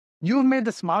You've made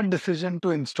the smart decision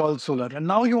to install solar, and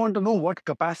now you want to know what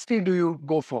capacity do you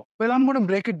go for. Well, I'm going to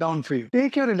break it down for you.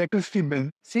 Take your electricity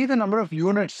bill, see the number of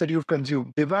units that you've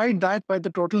consumed, divide that by the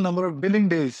total number of billing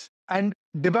days, and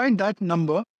divide that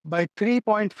number by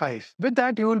 3.5. With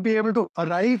that, you will be able to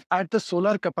arrive at the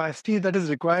solar capacity that is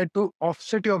required to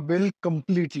offset your bill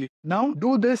completely. Now,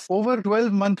 do this over a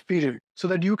 12-month period so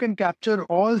that you can capture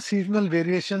all seasonal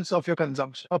variations of your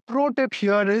consumption. A pro tip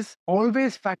here is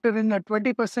always factor in a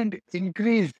 20%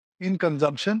 increase in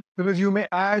consumption because you may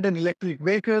add an electric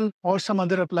vehicle or some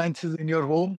other appliances in your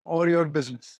home or your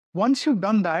business. Once you've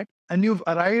done that and you've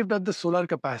arrived at the solar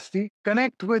capacity,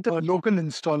 connect with a local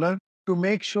installer to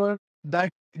make sure that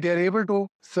they're able to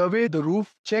survey the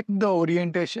roof, check the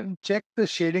orientation, check the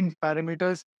shading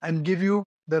parameters, and give you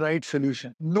the right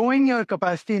solution. Knowing your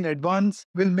capacity in advance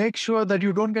will make sure that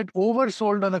you don't get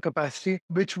oversold on a capacity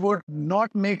which would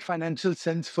not make financial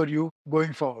sense for you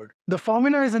going forward. The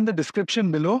formula is in the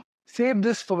description below. Save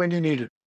this for when you need it.